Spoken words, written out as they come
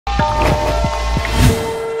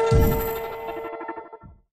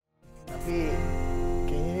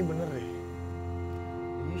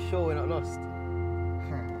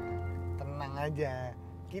aja.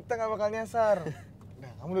 Kita nggak bakal nyasar.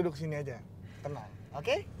 Nah, kamu duduk sini aja. Tenang,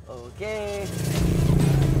 oke? Oke.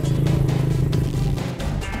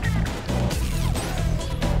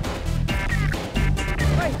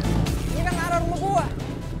 Woi, ini kan arah rumah gua.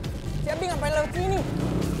 Si Abi ngapain lewat sini?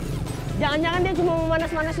 Jangan-jangan dia cuma mau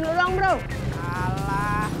manas-manasin lu doang, bro.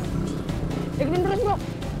 Alah. Ikutin terus, bro.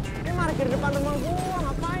 Dia parkir depan rumah gua,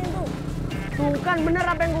 ngapain tuh? Tuh kan bener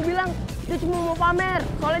apa yang gue bilang. Dia cuma mau pamer,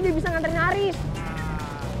 soalnya dia bisa nganterin Haris.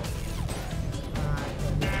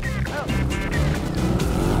 Ayo.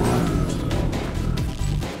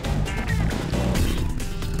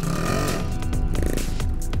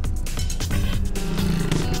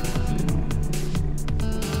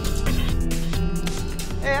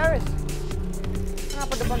 Haris.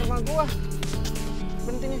 Kenapa depan rumah gua?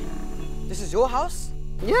 Berhenti nih. This is your house?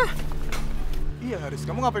 Iya. Iya, Haris.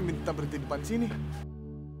 Kamu ngapain minta berhenti di depan sini?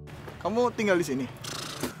 Kamu tinggal di sini?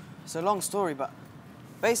 It's a long story, but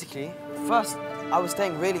basically, first I was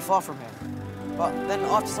staying really far from here. But then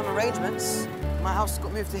after some arrangements, my house got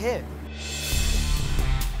moved to here.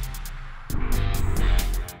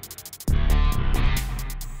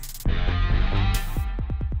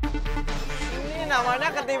 Ini namanya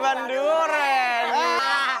ketiban duren.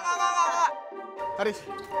 Haris,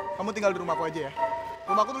 kamu tinggal di rumahku aja ya.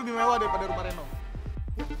 Rumahku tuh lebih mewah daripada rumah Reno.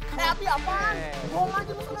 Tapi apaan? Bohong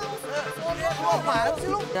aja lu kenal. Apaan sih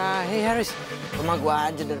lu? Ya, hey Haris, rumah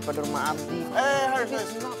gua aja daripada rumah Abdi.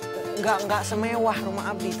 Haris. Enggak semewah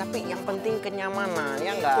rumah Abdi, tapi yang penting kenyamanan,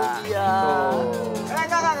 ya enggak? Iya.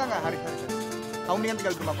 Enggak. Haris. Kamu mendingan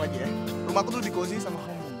tinggal di rumahku aja ya. Rumahku tuh lebih cozy sama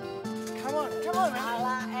kamu. Come on.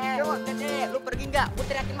 Alah, lu pergi nggak? Gue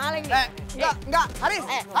teriakin maling nih. Enggak. Haris,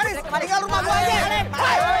 tinggal rumah gua aja.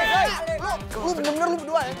 Lu bener-bener lu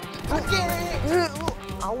berdua ya. Oke. Lu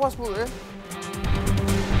awas lu ya.